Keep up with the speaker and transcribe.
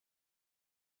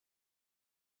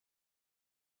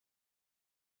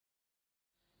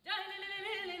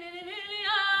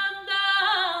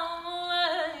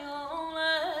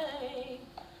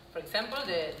For example,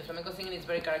 the flamenco singing is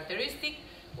very characteristic.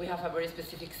 We have a very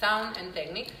specific sound and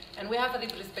technique, and we have a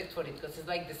deep respect for it because it's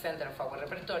like the center of our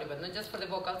repertoire, but not just for the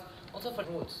vocals, also for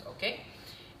roots, okay?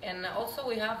 And also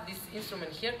we have this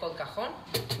instrument here called cajon,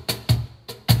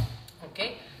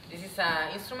 okay? This is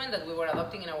an instrument that we were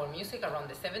adopting in our music around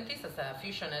the 70s as a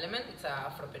fusion element. It's an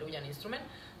Afro-Peruvian instrument,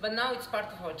 but now it's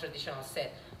part of our traditional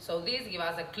set. So this gives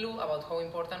us a clue about how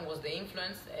important was the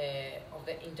influence of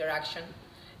the interaction,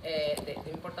 the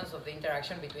importance of the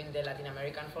interaction between the Latin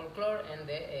American folklore and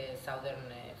the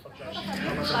Southern folklore.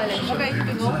 Vale, ok,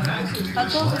 está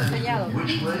todo enseñado.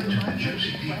 Which led to the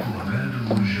gypsy people of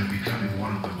Andalusia becoming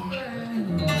one of the most...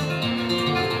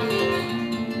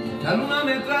 La luna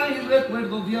me trae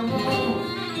recuerdos de amor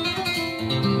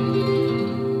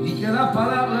y que la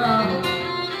palabra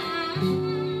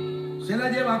se la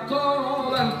lleva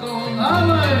toda el corazón.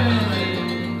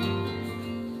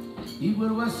 Y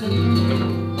vuelvo a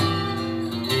sentir,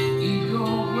 y yo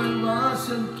vuelvo a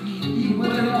sentir, y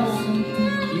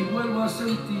vuelvo a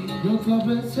sentir, y otra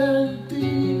vez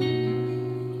sentir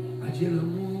allí el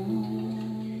amor.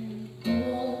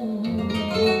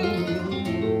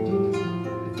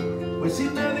 Pues si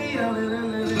te día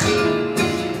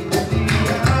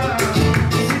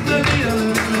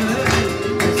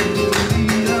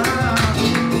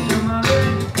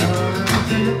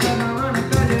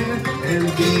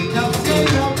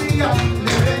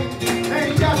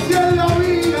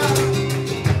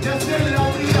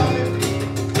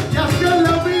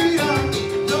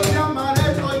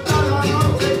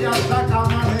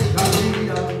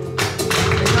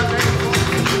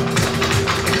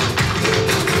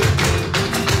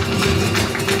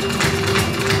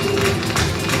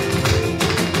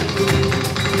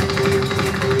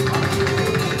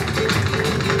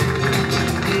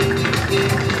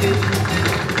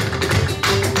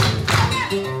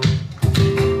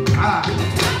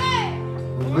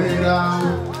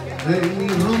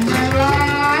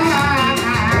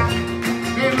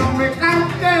que no me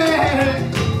cante,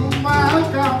 tú más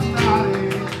cantaré,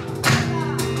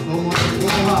 como te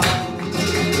coja,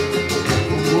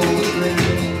 como te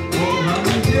coja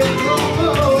mi cielo,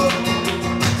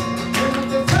 que no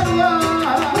te salga,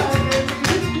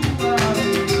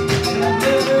 que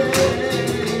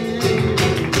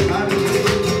mi madre,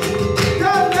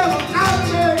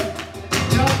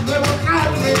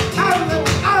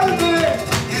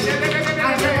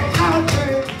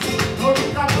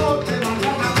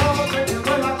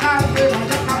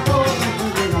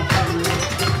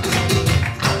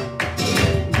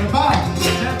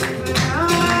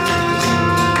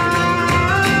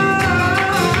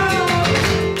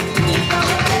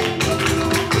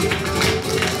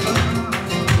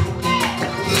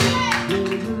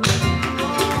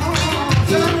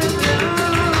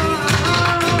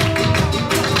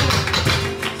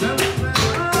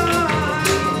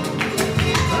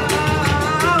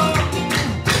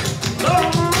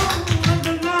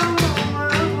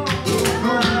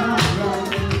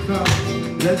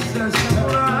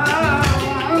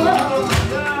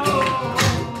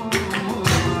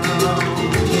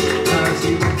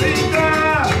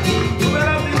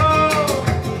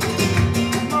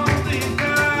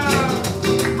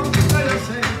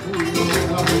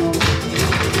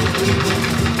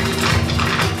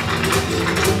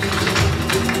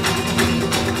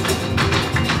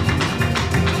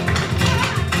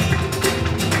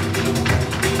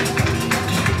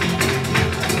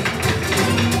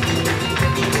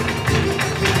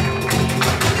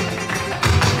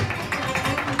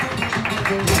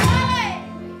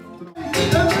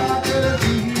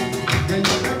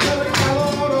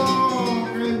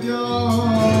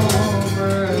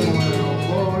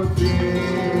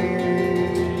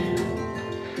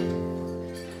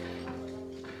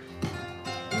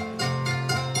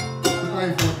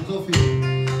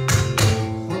 Sofía,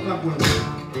 otra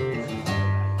cuerda.